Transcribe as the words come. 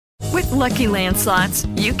With Lucky Land Slots,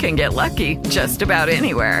 you can get lucky just about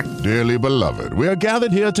anywhere. Dearly beloved, we are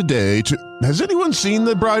gathered here today to... Has anyone seen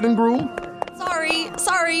the bride and groom?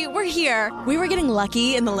 Sorry, we're here. We were getting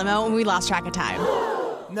lucky in the limo and we lost track of time.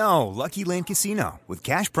 No, Lucky Land Casino, with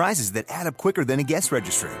cash prizes that add up quicker than a guest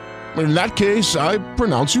registry. In that case, I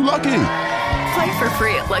pronounce you lucky. Play for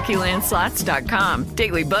free at LuckyLandSlots.com.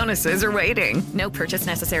 Daily bonuses are waiting. No purchase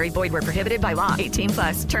necessary. Void where prohibited by law.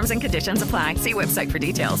 18+. Terms and conditions apply. See website for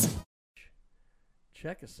details.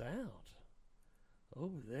 Check us out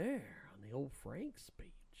over there on the old Frank's Beach.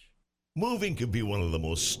 Moving can be one of the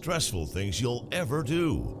most stressful things you'll ever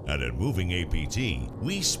do. And at Moving APT,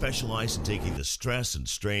 we specialize in taking the stress and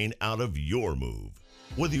strain out of your move.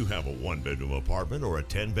 Whether you have a 1-bedroom apartment or a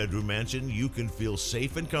 10-bedroom mansion, you can feel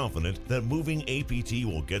safe and confident that Moving APT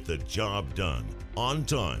will get the job done. On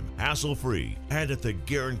time, hassle-free, and at the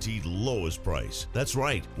guaranteed lowest price. That's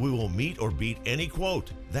right, we will meet or beat any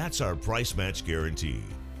quote. That's our price match guarantee.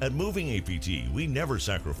 At Moving APT, we never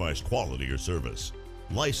sacrifice quality or service.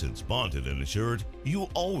 Licensed, bonded, and insured, you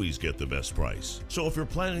always get the best price. So if you're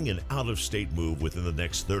planning an out-of-state move within the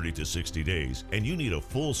next 30 to 60 days and you need a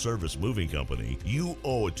full-service moving company, you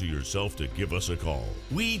owe it to yourself to give us a call.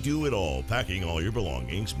 We do it all, packing all your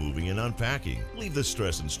belongings, moving and unpacking. Leave the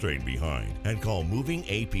stress and strain behind and call Moving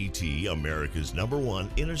APT, America's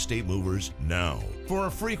 #1 interstate movers, now. For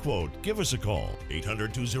a free quote, give us a call,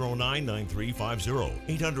 800-209-9350,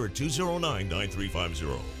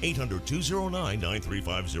 800-209-9350, 800-209-9350.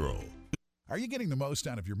 Are you getting the most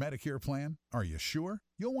out of your Medicare plan? Are you sure?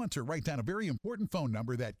 You'll want to write down a very important phone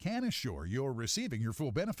number that can assure you're receiving your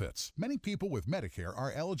full benefits. Many people with Medicare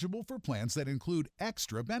are eligible for plans that include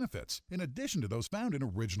extra benefits, in addition to those found in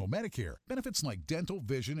original Medicare. Benefits like dental,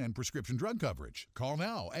 vision, and prescription drug coverage. Call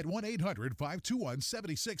now at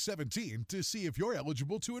 1-800-521-7617 to see if you're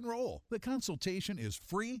eligible to enroll. The consultation is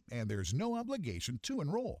free and there's no obligation to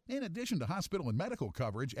enroll. In addition to hospital and medical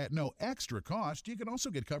coverage at no extra cost, you can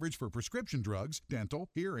also get coverage for prescription drugs, dental,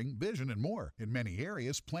 hearing, vision, and more. In many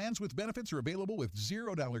areas, plans with benefits are available with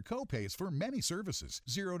 $0 copays for many services,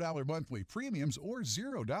 $0 monthly premiums, or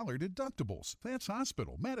 $0 deductibles. That's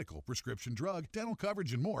hospital, medical, prescription drug, dental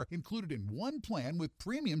coverage, and more included in one plan with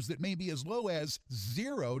premiums that may be as low as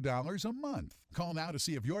 $0 a month. Call now to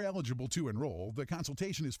see if you're eligible to enroll. The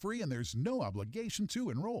consultation is free and there's no obligation to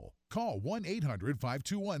enroll. Call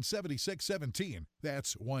 1-800-521-7617.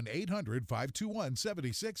 That's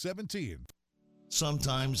 1-800-521-7617.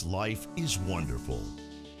 Sometimes life is wonderful,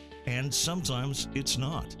 and sometimes it's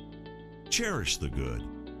not. Cherish the good,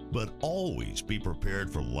 but always be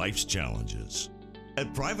prepared for life's challenges.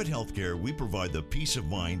 At Private Healthcare, we provide the peace of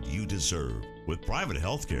mind you deserve. With Private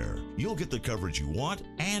Healthcare, you'll get the coverage you want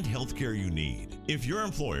and healthcare you need. If your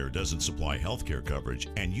employer doesn't supply healthcare coverage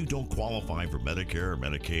and you don't qualify for Medicare or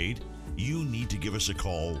Medicaid, you need to give us a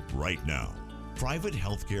call right now. Private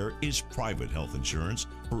Healthcare is private health insurance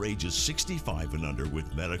for ages 65 and under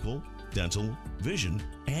with medical, dental, vision,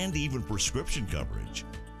 and even prescription coverage.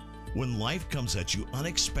 When life comes at you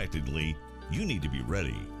unexpectedly, you need to be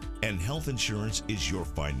ready, and health insurance is your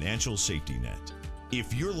financial safety net.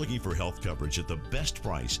 If you're looking for health coverage at the best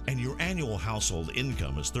price and your annual household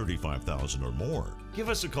income is $35,000 or more, give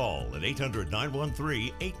us a call at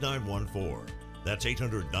 800-913-8914. That's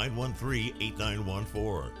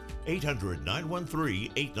 800-913-8914.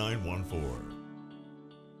 800-913-8914.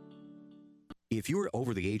 If you're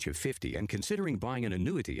over the age of 50 and considering buying an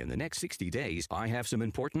annuity in the next 60 days, I have some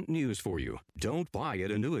important news for you. Don't buy an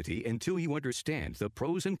annuity until you understand the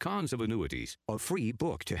pros and cons of annuities. A free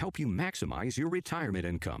book to help you maximize your retirement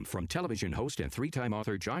income from television host and 3-time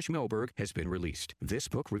author Josh Melberg has been released. This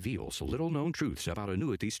book reveals little-known truths about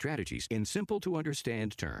annuity strategies in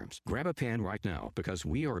simple-to-understand terms. Grab a pen right now because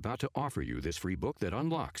we are about to offer you this free book that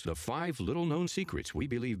unlocks the 5 little-known secrets we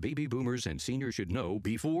believe baby boomers and seniors should know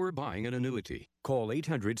before buying an annuity. Call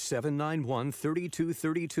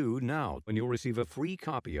 800-791-3232 now and you'll receive a free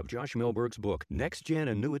copy of Josh Melberg's book, Next Gen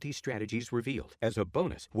Annuity Strategies Revealed. As a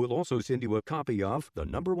bonus, we'll also send you a copy of The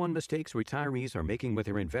 #1 Mistakes Retirees Are Making with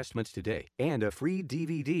Their Investments Today and a free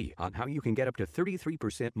DVD on how you can get up to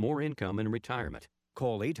 33% more income in retirement.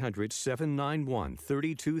 Call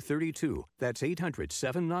 800-791-3232. That's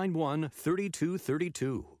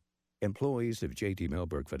 800-791-3232. Employees of J.D.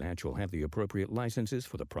 Melberg Financial have the appropriate licenses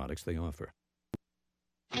for the products they offer.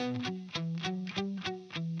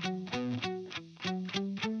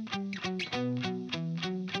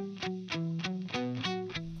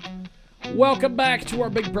 Welcome back to our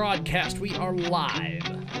big broadcast. We are live.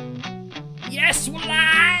 Yes, we're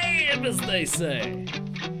live, as they say.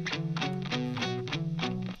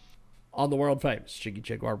 On the world famous Jiggy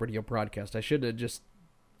Jaguar radio broadcast. I should have just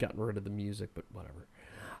gotten rid of the music, but whatever.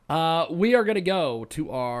 We are going to go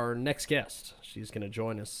to our next guest. She's going to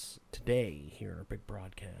join us today here in our big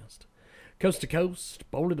broadcast. Coast to coast,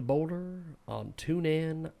 boulder to boulder, on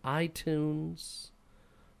TuneIn, iTunes.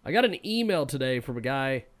 I got an email today from a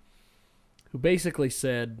guy who basically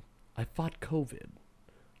said, I fought COVID.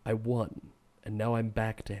 I won. And now I'm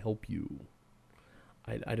back to help you.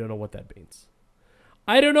 I don't know what that means.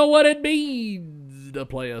 I don't know what it means to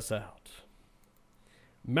play us out.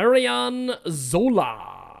 Marion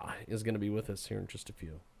Zola is going to be with us here in just a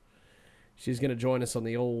few. She's going to join us on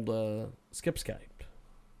the old Skip Skype.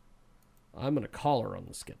 I'm going to call her on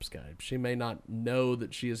the Skip Skype. She may not know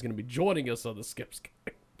that she is going to be joining us on the Skip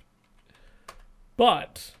Skype.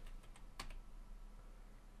 But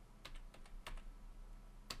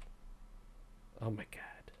oh my God.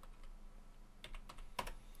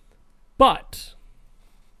 But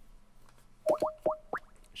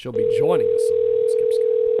she'll be joining us on Skip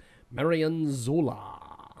Skype. Marion Zola.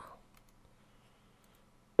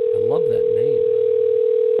 I love that name.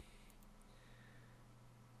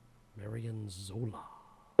 Marion Zola.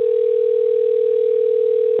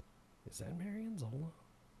 Is that Marion Zola?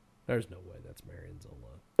 There's no way that's Marion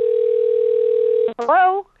Zola.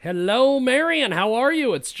 Hello? Hello, Marion. How are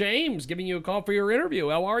you? It's James giving you a call for your interview.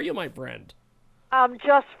 How are you, my friend? I'm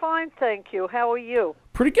just fine, thank you. How are you?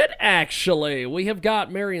 Pretty good, actually. We have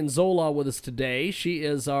got Marion Zola with us today. She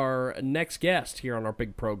is our next guest here on our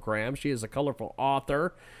big program. She is a colorful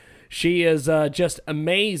author. She is just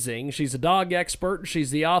amazing. She's a dog expert.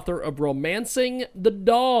 She's the author of Romancing the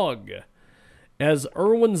Dog. As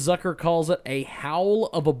Erwin Zucker calls it, a howl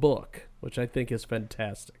of a book, which I think is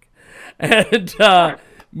fantastic. And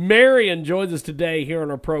Marion joins us today here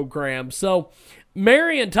on our program. So,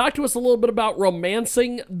 Marion, talk to us a little bit about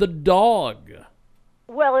Romancing the Dog.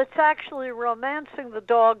 Well, it's actually Romancing the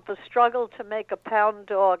Dog, the struggle to make a pound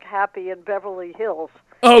dog happy in Beverly Hills.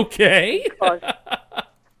 Okay.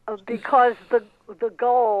 Because the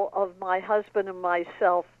goal of my husband and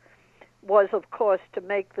myself was, of course, to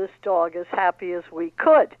make this dog as happy as we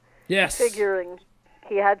could. Yes. Figuring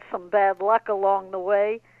he had some bad luck along the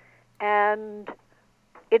way. And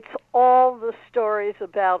it's all the stories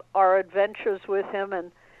about our adventures with him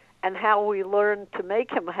and how we learned to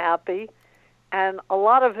make him happy, and a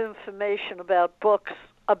lot of information about books,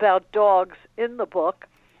 about dogs in the book,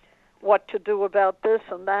 what to do about this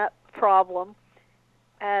and that problem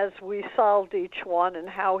as we solved each one, and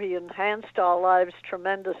how he enhanced our lives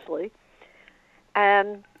tremendously.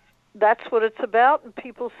 And that's what it's about, and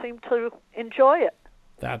people seem to enjoy it.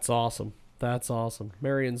 That's awesome. That's awesome.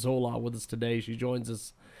 Marion Zola with us today. She joins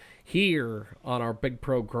us here on our big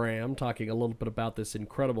program, talking a little bit about this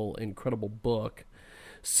incredible, incredible book.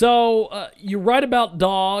 So, you write about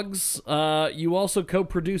dogs. You also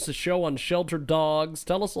co-produce a show on shelter dogs.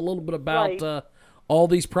 Tell us a little bit about all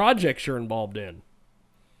these projects you're involved in.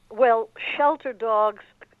 Well, shelter dogs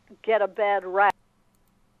get a bad rap.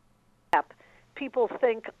 A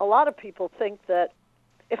lot of people think that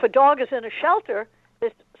if a dog is in a shelter,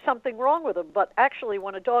 there's something wrong with him. But actually,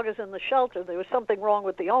 when a dog is in the shelter, there was something wrong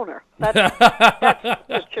with the owner. That's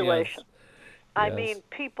the situation. Yes. I mean,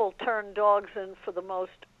 people turn dogs in for the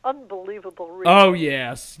most unbelievable reasons. Oh,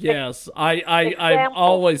 yes, yes. I've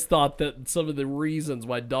always thought that some of the reasons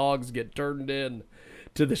why dogs get turned in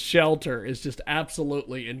to the shelter is just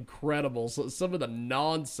absolutely incredible. So some of the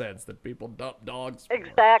nonsense that people dump dogs for.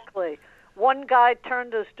 Exactly. One guy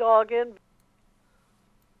turned his dog in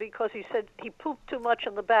because he said he pooped too much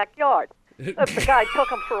in the backyard. If the guy took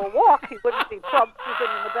him for a walk, he wouldn't be pooping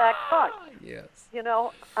in the backyard. Yes. You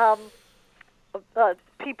know,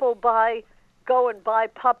 people go and buy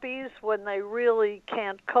puppies when they really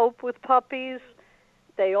can't cope with puppies.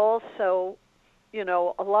 They also, you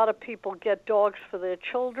know, a lot of people get dogs for their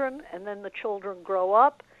children, and then the children grow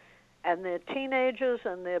up, and they're teenagers,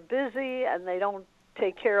 and they're busy, and they don't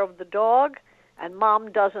take care of the dog, and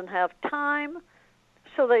mom doesn't have time,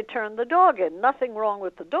 so they turn the dog in. Nothing wrong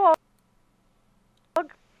with the dog.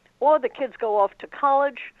 Or the kids go off to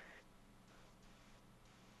college.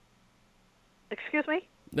 Excuse me?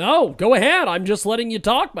 No, go ahead. I'm just letting you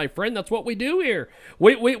talk, my friend. That's what we do here.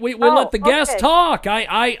 We let the guest talk.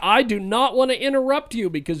 I do not want to interrupt you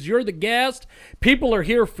because you're the guest. People are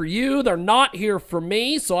here for you. They're not here for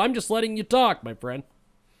me, so I'm just letting you talk, my friend.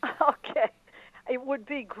 Okay. It would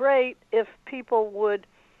be great if people would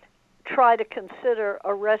try to consider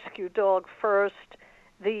a rescue dog first.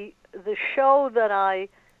 The show that I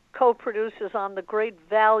co-produce is on the great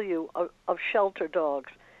value of shelter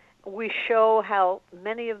dogs. We show how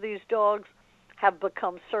many of these dogs have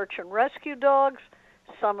become search and rescue dogs.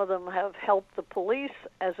 Some of them have helped the police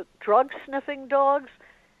as drug-sniffing dogs.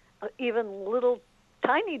 even little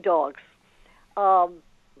tiny dogs.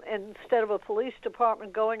 Instead of a police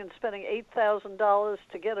department going and spending $8,000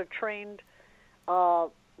 to get a trained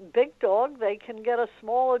big dog, they can get a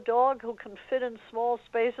smaller dog who can fit in small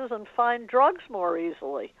spaces and find drugs more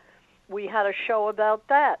easily. We had a show about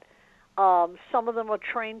that. Some of them are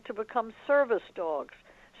trained to become service dogs.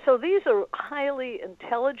 So these are highly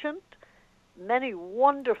intelligent, many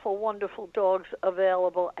wonderful, wonderful dogs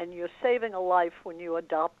available, and you're saving a life when you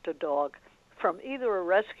adopt a dog from either a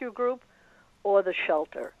rescue group or the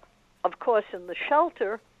shelter. Of course, in the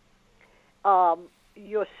shelter,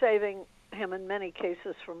 you're saving him in many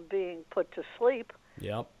cases from being put to sleep.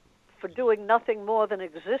 Yep. For doing nothing more than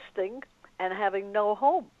existing and having no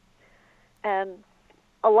home. And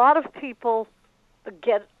a lot of people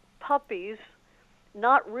get puppies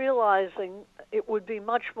not realizing it would be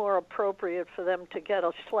much more appropriate for them to get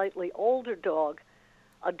a slightly older dog,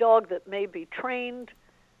 a dog that may be trained,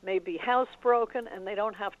 may be housebroken, and they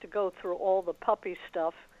don't have to go through all the puppy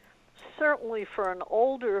stuff. Certainly for an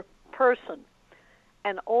older person,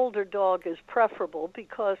 an older dog is preferable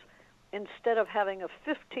because instead of having a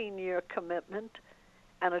 15-year commitment,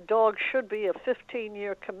 and a dog should be a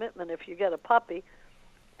 15-year commitment if you get a puppy,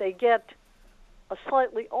 they get a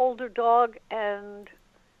slightly older dog and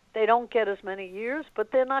they don't get as many years,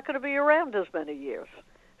 but they're not going to be around as many years.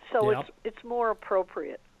 So Yep. it's more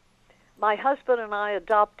appropriate. My husband and I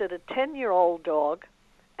adopted a 10-year-old dog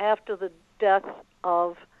after the death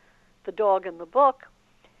of the dog in the book,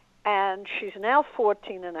 and she's now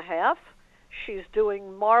 14 and a half. She's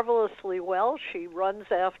doing marvelously well. She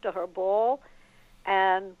runs after her ball,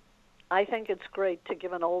 and I think it's great to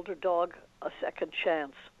give an older dog a second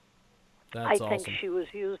chance. That's I awesome. think she was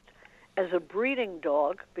used as a breeding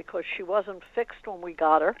dog because she wasn't fixed when we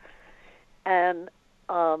got her, and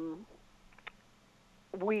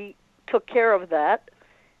we took care of that,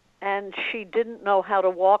 and she didn't know how to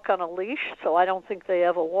walk on a leash, so I don't think they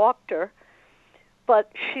ever walked her.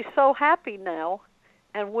 But she's so happy now,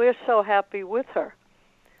 and we're so happy with her.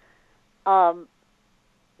 One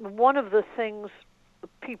of the things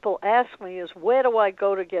people ask me is, where do I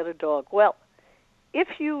go to get a dog? Well,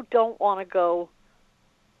 if you don't want to go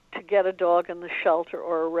to get a dog in the shelter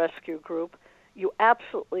or a rescue group, you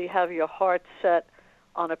absolutely have your heart set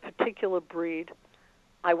on a particular breed.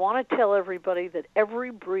 I want to tell everybody that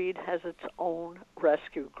every breed has its own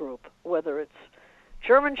rescue group, whether it's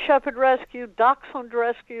German Shepherd Rescue, Dachshund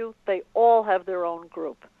Rescue, they all have their own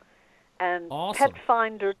group. And Awesome.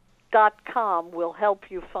 petfinder.com will help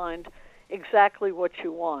you find exactly what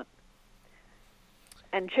you want.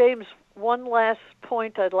 And James, one last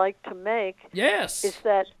point I'd like to make Yes. is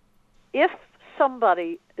that if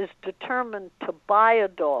somebody is determined to buy a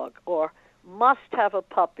dog or must have a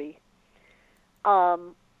puppy,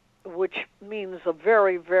 which means a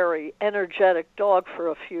very, very energetic dog for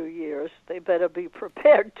a few years, they better be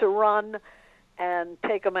prepared to run and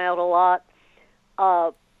take them out a lot.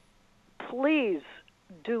 Please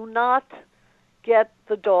do not get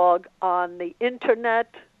the dog on the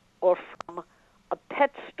internet or from a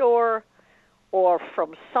pet store or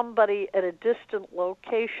from somebody at a distant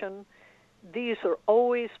location. These are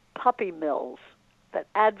always puppy mills that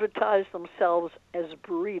advertise themselves as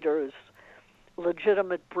breeders,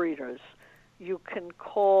 legitimate breeders. You can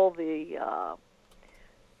call the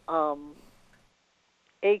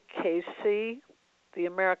AKC, the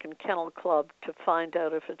American Kennel Club, to find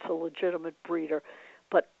out if it's a legitimate breeder.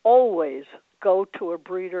 But always go to a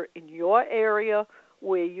breeder in your area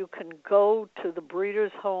where you can go to the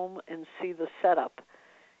breeder's home and see the setup.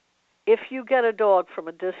 If you get a dog from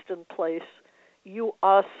a distant place, you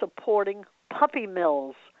are supporting puppy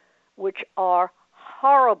mills, which are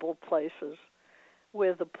horrible places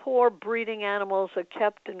where the poor breeding animals are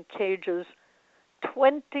kept in cages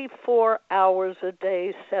 24 hours a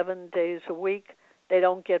day, 7 days a week. They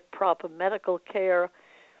don't get proper medical care.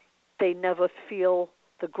 They never feel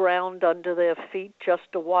the ground under their feet, just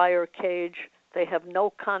a wire cage. They have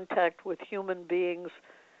no contact with human beings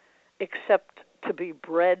except to be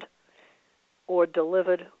bred or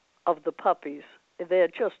delivered of the puppies. They're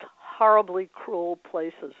just horribly cruel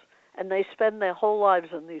places, and they spend their whole lives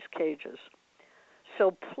in these cages.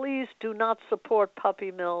 So please do not support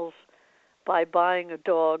puppy mills by buying a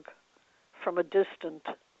dog from a distant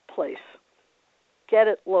place. Get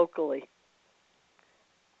it locally.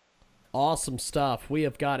 Awesome stuff. We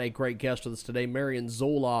have got a great guest with us today. Marion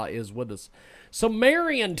Zola is with us. So,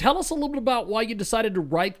 Marion, tell us a little bit about why you decided to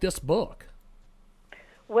write this book.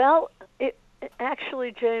 Well,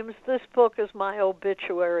 actually, James, this book is my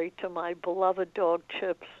obituary to my beloved dog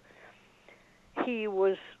Chips. He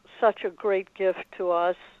was such a great gift to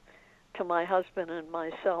us. to my husband and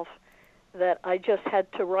myself that I just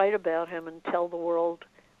had to write about him and tell the world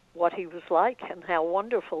what he was like and how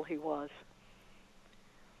wonderful he was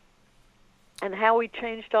and how he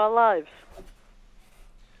changed our lives.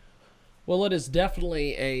 Well, it is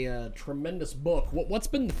definitely a tremendous book. What's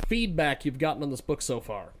been the feedback you've gotten on this book so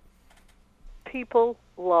far? People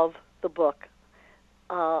love the book.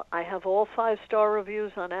 I have all 5-star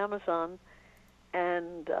reviews on Amazon,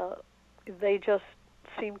 and they just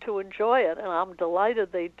seem to enjoy it, and I'm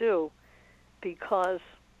delighted they do, because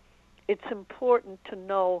it's important to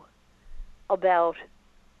know about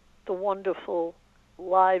the wonderful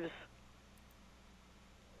lives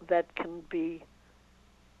that can be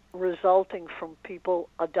resulting from people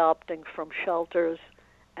adopting from shelters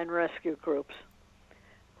and rescue groups.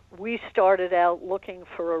 We started out looking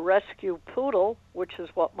for a rescue poodle, which is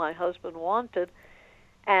what my husband wanted,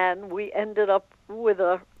 and we ended up with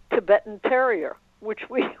a Tibetan Terrier, which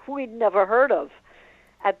we'd never heard of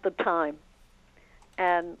at the time.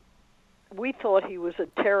 And we thought he was a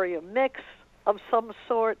terrier mix of some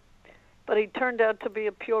sort, but he turned out to be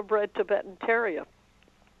a purebred Tibetan Terrier.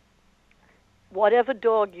 Whatever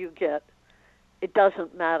dog you get, it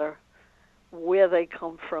doesn't matter where they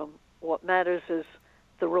come from. What matters is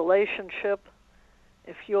the relationship.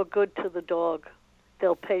 If you're good to the dog,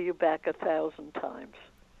 they'll pay you back 1,000 times.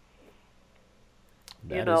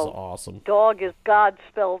 That is awesome. Dog is God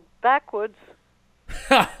spelled backwards.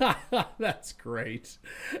 That's great.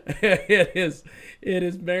 It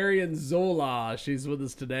is Marion Zola. She's with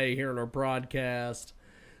us today here on our broadcast.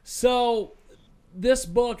 So this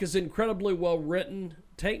book is incredibly well written.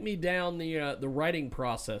 Take me down the writing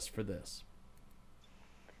process for this.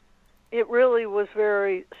 It really was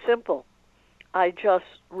very simple. I just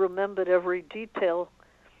remembered every detail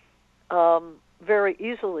very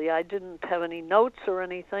easily. I didn't have any notes or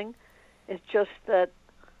anything. It's just that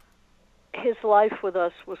his life with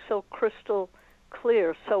us was so crystal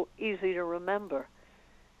clear, so easy to remember,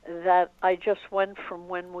 that I just went from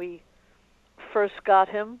when we first got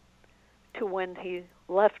him to when he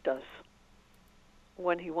left us,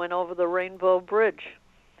 when he went over the Rainbow Bridge.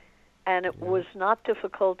 And it was not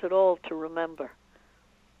difficult at all to remember.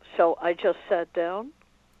 So I just sat down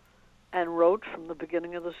and wrote from the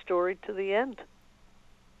beginning of the story to the end.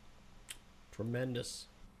 Tremendous.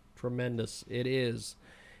 Tremendous. It is.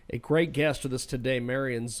 A great guest with us today,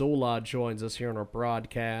 Marion Zola, joins us here on our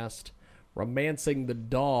broadcast, Romancing the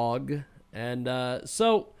Dog. And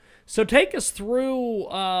so take us through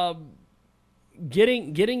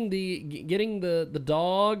getting the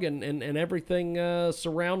dog and everything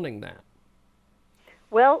surrounding that.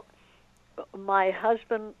 Well, my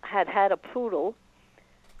husband had a poodle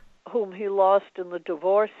whom he lost in the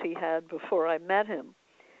divorce he had before I met him.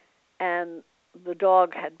 And the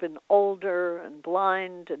dog had been older and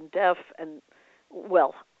blind and deaf and,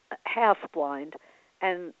 well, half blind.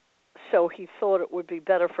 And so he thought it would be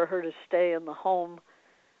better for her to stay in the home,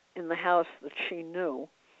 in the house that she knew.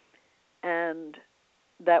 And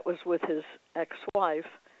that was with his ex-wife.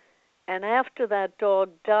 And after that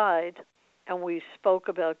dog died, and we spoke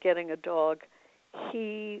about getting a dog,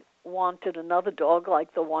 he wanted another dog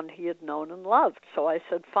like the one he had known and loved. So I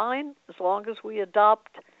said, fine, as long as we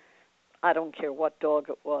adopt, I don't care what dog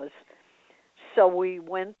it was. So we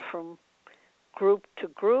went from group to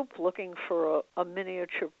group looking for a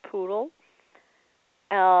miniature poodle.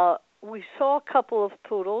 We saw a couple of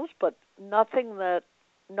poodles, but none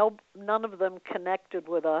of them connected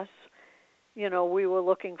with us. You know, we were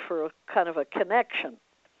looking for a kind of a connection.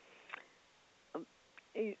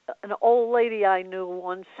 An old lady I knew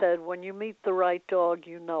once said, when you meet the right dog,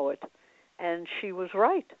 you know it. And she was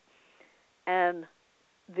right. And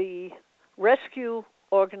the rescue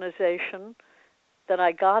organization that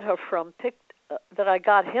I got him from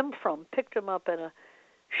picked him up in a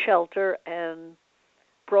shelter and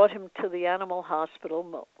brought him to the animal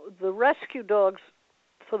hospital. The rescue dogs,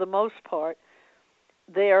 for the most part,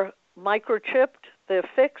 they're microchipped, they're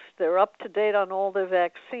fixed, they're up to date on all their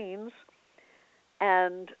vaccines,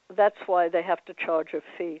 and that's why they have to charge a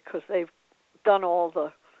fee, because they've done all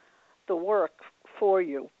the work for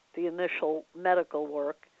you, the initial medical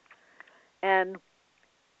work. And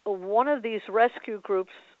one of these rescue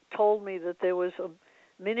groups told me that there was a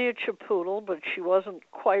miniature poodle, but she wasn't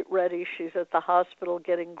quite ready. She's at the hospital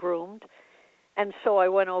getting groomed. And so I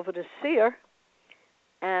went over to see her,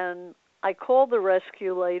 and I called the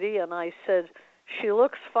rescue lady, and I said, she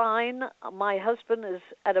looks fine. My husband is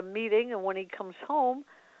at a meeting, and when he comes home,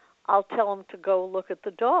 I'll tell him to go look at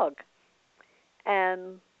the dog.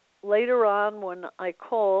 And later on, when I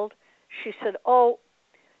called, she said, oh,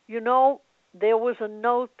 you know, there was a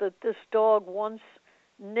note that this dog once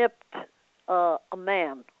nipped a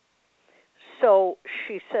man. So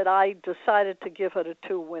she said, I decided to give her to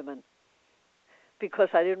 2 women because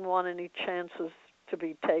I didn't want any chances to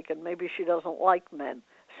be taken. Maybe she doesn't like men.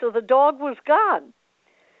 So the dog was gone.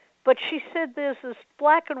 But she said, there's this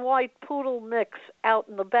black and white poodle mix out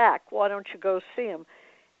in the back. Why don't you go see him?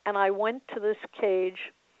 And I went to this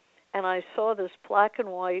cage, and I saw this black and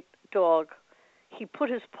white dog. He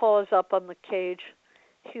put his paws up on the cage.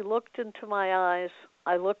 He looked into my eyes.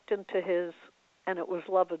 I looked into his, and it was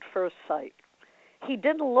love at first sight. He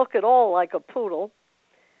didn't look at all like a poodle,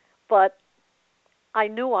 but I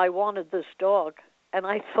knew I wanted this dog. And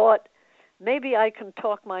I thought, maybe I can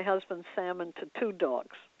talk my husband Sam into 2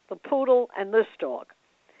 dogs, the poodle and this dog.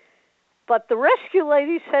 But the rescue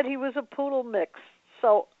lady said he was a poodle mix.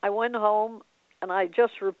 So I went home, and I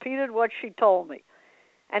just repeated what she told me.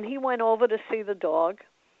 And he went over to see the dog,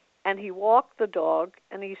 and he walked the dog,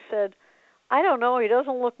 and he said, I don't know, he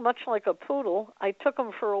doesn't look much like a poodle. I took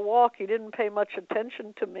him for a walk. He didn't pay much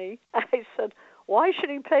attention to me. I said, why should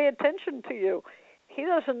he pay attention to you? He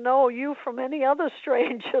doesn't know you from any other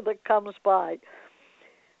stranger that comes by.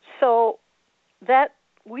 So that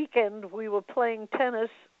weekend we were playing tennis,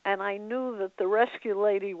 and I knew that the rescue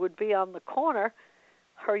lady would be on the corner,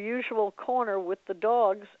 her usual corner with the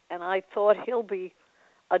dogs, and I thought he'll be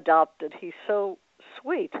adopted. He's so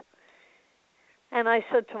sweet. And I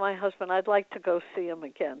said to my husband, I'd like to go see him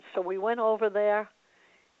again. So we went over there,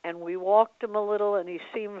 and we walked him a little, and he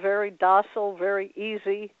seemed very docile, very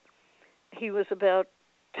easy. He was about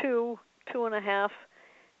 2.5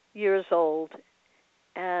 years old.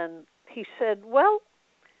 And he said, well,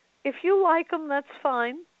 if you like him, that's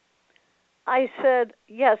fine. I said,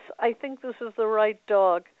 yes, I think this is the right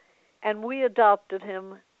dog. And we adopted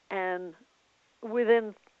him, and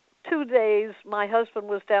within 2 days, my husband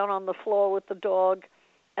was down on the floor with the dog,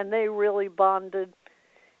 and they really bonded.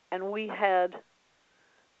 And we had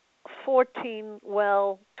 12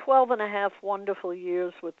 and a half wonderful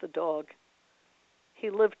years with the dog. He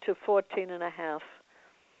lived to 14 and a half,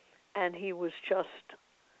 and he was just,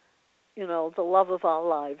 the love of our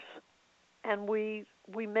lives. And we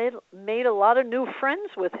made a lot of new friends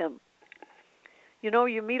with him.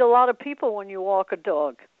 You meet a lot of people when you walk a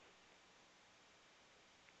dog.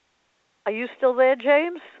 Are you still there,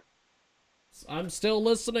 James? I'm still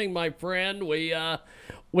listening, my friend.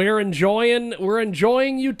 We're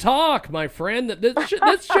enjoying you talk, my friend.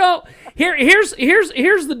 This show here's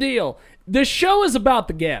the deal. This show is about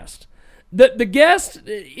the guest. The guest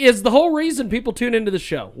is the whole reason people tune into the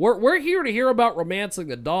show. We're here to hear about romancing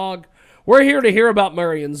the dog. We're here to hear about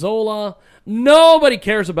Marion Zola. Nobody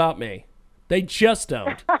cares about me. They just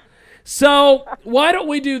don't. So why don't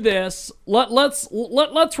we do this?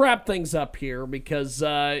 Let's wrap things up here because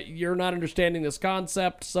you're not understanding this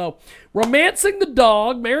concept. So, romancing the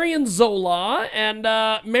dog, Marion Zola, and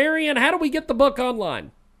Marion, how do we get the book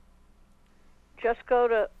online? Just go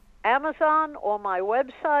to Amazon or my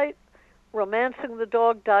website,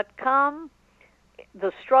 romancingthedog.com.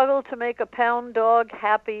 The Struggle to Make a Pound Dog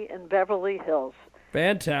Happy in Beverly Hills.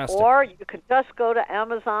 Fantastic. Or you could just go to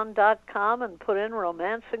Amazon.com and put in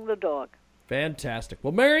Romancing the Dog. Fantastic.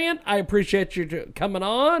 Well, Marion, I appreciate you coming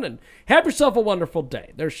on, and have yourself a wonderful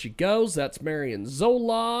day. There she goes. That's Marion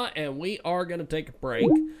Zola, and we are going to take a break.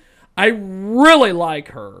 I really like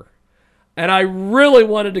her, and I really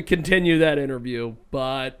wanted to continue that interview,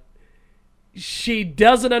 but she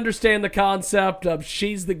doesn't understand the concept of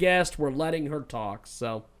she's the guest. We're letting her talk,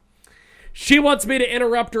 so... She wants me to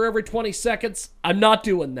interrupt her every 20 seconds. I'm not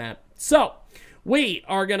doing that. So, we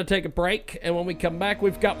are going to take a break, and when we come back,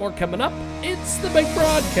 we've got more coming up. It's the big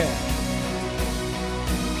broadcast.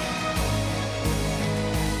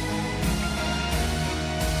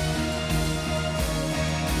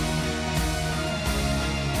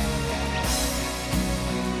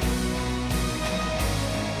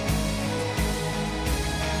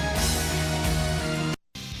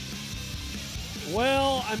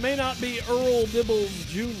 Well, I may not be Earl Dibbles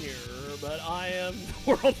Jr., but I am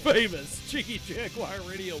world famous Cheeky Jaguar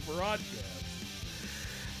radio broadcast.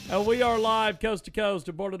 And we are live coast to coast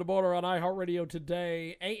and border to border on iHeartRadio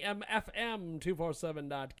today,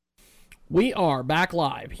 AMFM247.com. We are back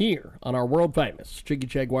live here on our world famous Cheeky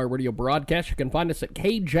Jaguar radio broadcast. You can find us at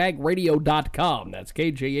kjagradio.com. That's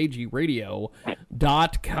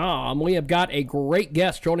kjagradio.com. We have got a great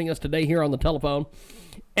guest joining us today here on the telephone.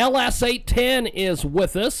 LS810 is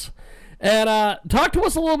with us. And talk to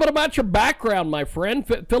us a little bit about your background, my friend.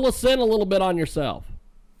 Fill us in a little bit on yourself.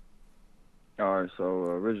 All right, so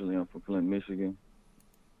originally I'm from Flint, Michigan.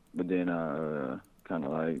 But then I kind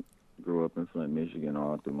of grew up in Flint, Michigan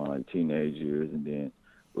all through my teenage years. And then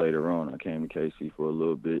later on, I came to KC for a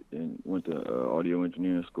little bit and went to audio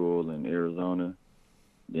engineering school in Arizona.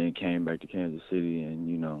 Then came back to Kansas City and,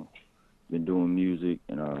 you know, been doing music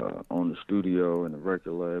and on the studio and the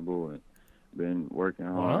record label and been working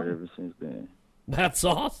hard ever since then. That's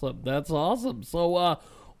awesome. That's awesome. So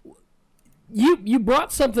you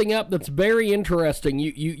brought something up that's very interesting.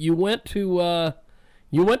 You went to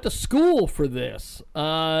school for this.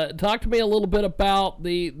 Talk to me a little bit about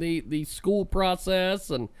the school process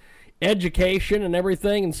and education and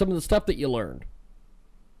everything and some of the stuff that you learned.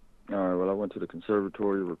 All right, well, I went to the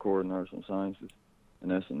Conservatory of Recording Arts and Sciences, and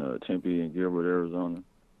that's in Tempe and Gilbert, Arizona.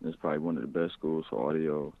 It's probably one of the best schools for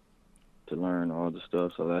audio to learn all the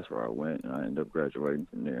stuff, so that's where I went, and I ended up graduating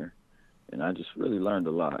from there. And I just really learned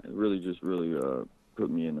a lot. It really just put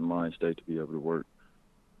me in the mind state to be able to work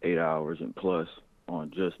 8 hours and plus on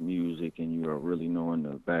just music, and you are really knowing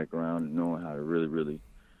the background and knowing how to really, really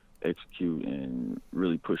execute and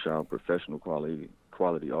really push out professional quality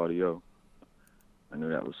audio. I knew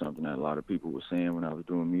that was something that a lot of people were saying when I was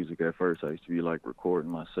doing music at first. I used to be like recording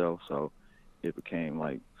myself, so it became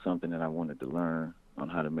like something that I wanted to learn on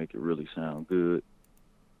how to make it really sound good.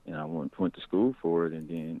 And I went to school for it and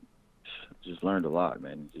then just learned a lot,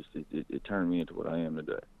 man. It turned me into what I am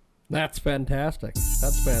today. That's fantastic.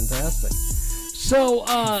 That's fantastic. So,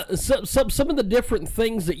 some of the different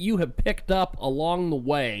things that you have picked up along the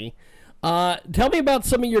way, tell me about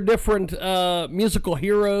some of your different musical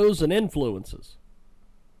heroes and influences.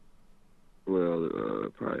 Well,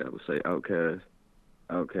 probably I would say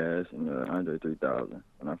Outkast and Andre 3000.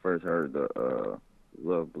 When I first heard the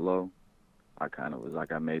Love Below, I kind of was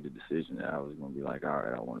like, I made the decision that I was going to be like, all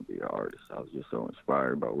right, I want to be an artist. I was just so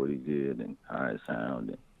inspired by what he did and how it sounded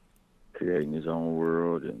and creating his own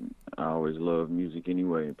world. And I always loved music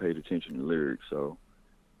anyway and paid attention to lyrics, so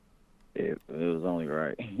it was only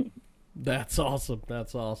right. That's awesome.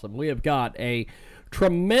 That's awesome. We have got a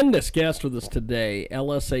tremendous guest with us today.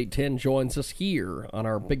 LS810 joins us here on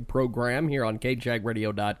our big program here on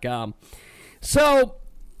kjagradio.com. So,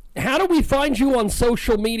 how do we find you on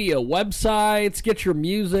social media? Websites, get your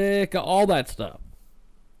music, all that stuff?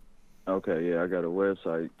 Okay, yeah, I got a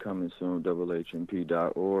website coming soon,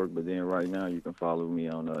 hmp.org, but then right now you can follow me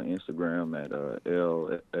on Instagram at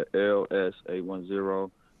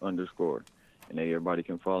LS810_. And everybody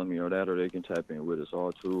can follow me or they can tap in with us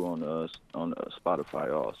all too on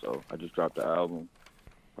Spotify also. I just dropped the album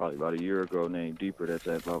probably about a year ago named Deeper. That's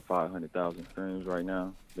at about 500,000 streams right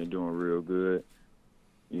now. Been doing real good.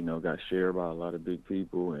 You know, got shared by a lot of big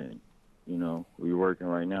people, and you know, we working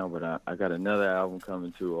right now. But I got another album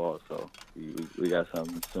coming too also. We got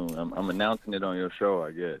something soon. I'm announcing it on your show,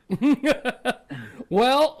 I guess.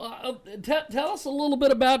 Well, tell us a little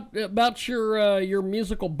bit about your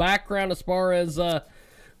musical background as far as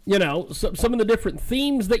you know, some of the different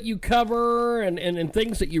themes that you cover and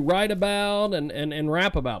things that you write about and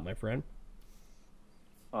rap about, my friend.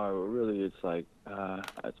 Well, really, it's like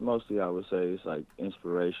it's mostly, I would say, it's like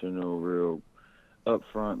inspirational, real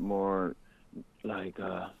upfront, more like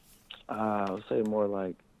I would say more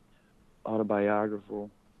like autobiographical.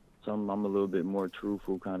 I'm a little bit more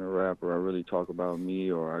truthful kind of rapper. I really talk about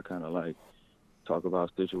me, or I kind of like talk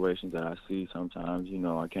about situations that I see sometimes. You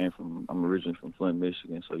know, I'm originally from Flint,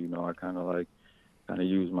 Michigan, so, you know, I kind of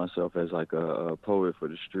use myself as like a poet for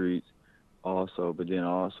the streets also, but then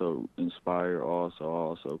also inspire,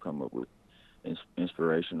 also come up with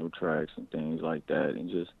inspirational tracks and things like that, and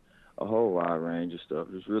just a whole wide range of stuff.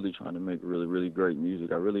 Just really trying to make really, really great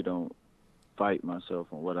music. I really don't fight myself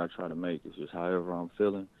on what I try to make. It's just however I'm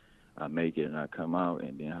feeling, I make it and I come out,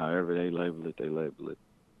 and then however they label it, they label it.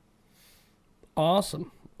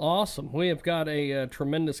 Awesome. We have got a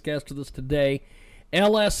tremendous guest with us today.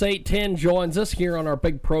 LS810 joins us here on our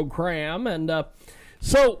big program. And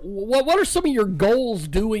so what are some of your goals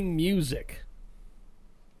doing music?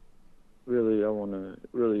 Really, I want to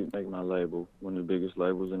really make my label one of the biggest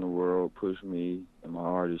labels in the world, push me and my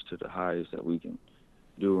artists to the highest that we can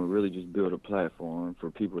do, and really just build a platform for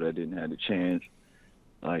people that didn't have the chance.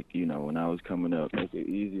 Like, you know, when I was coming up, make it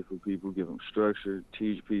easier for people, give them structure,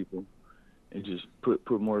 teach people, and just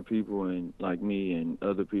put more people in, like me and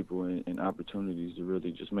other people, in opportunities to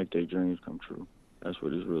really just make their dreams come true. That's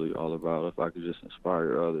what it's really all about. If I could just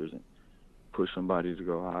inspire others and push somebody to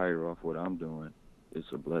go higher off what I'm doing,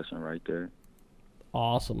 it's a blessing right there.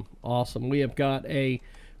 Awesome. We have got a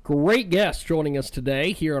great guest joining us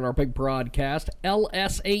today here on our big broadcast.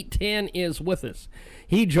 LS810 is with us.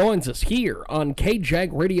 He joins us here on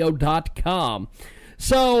kjagradio.com.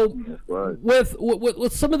 So, right.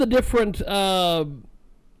 with some of the different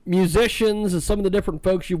musicians and some of the different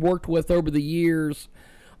folks you've worked with over the years,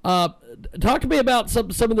 Talk to me about some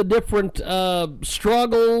of the different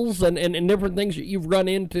struggles and different things that you've run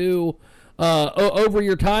into over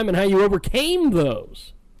your time and how you overcame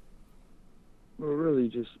those. Well, really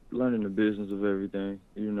just learning the business of everything,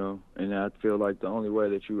 you know, and I feel like the only way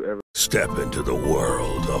that you ever... Step into the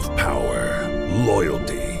world of power,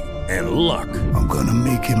 loyalty, and luck. I'm gonna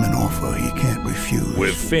make him an offer he can't refuse.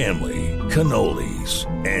 With family, cannolis,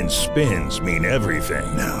 and spins mean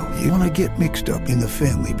everything. Now, you wanna get mixed up in the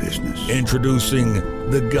family business. Introducing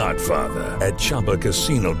The Godfather at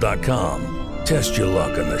ChumbaCasino.com. Test your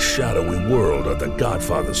luck in the shadowy world of The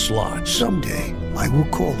Godfather slot. Someday, I will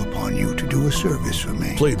call upon you to do a service for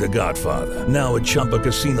me. Play The Godfather, now at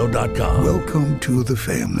ChumbaCasino.com. Welcome to the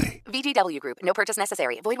family. VGW Group. No purchase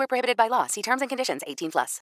necessary. Void where prohibited by law. See terms and conditions. 18+.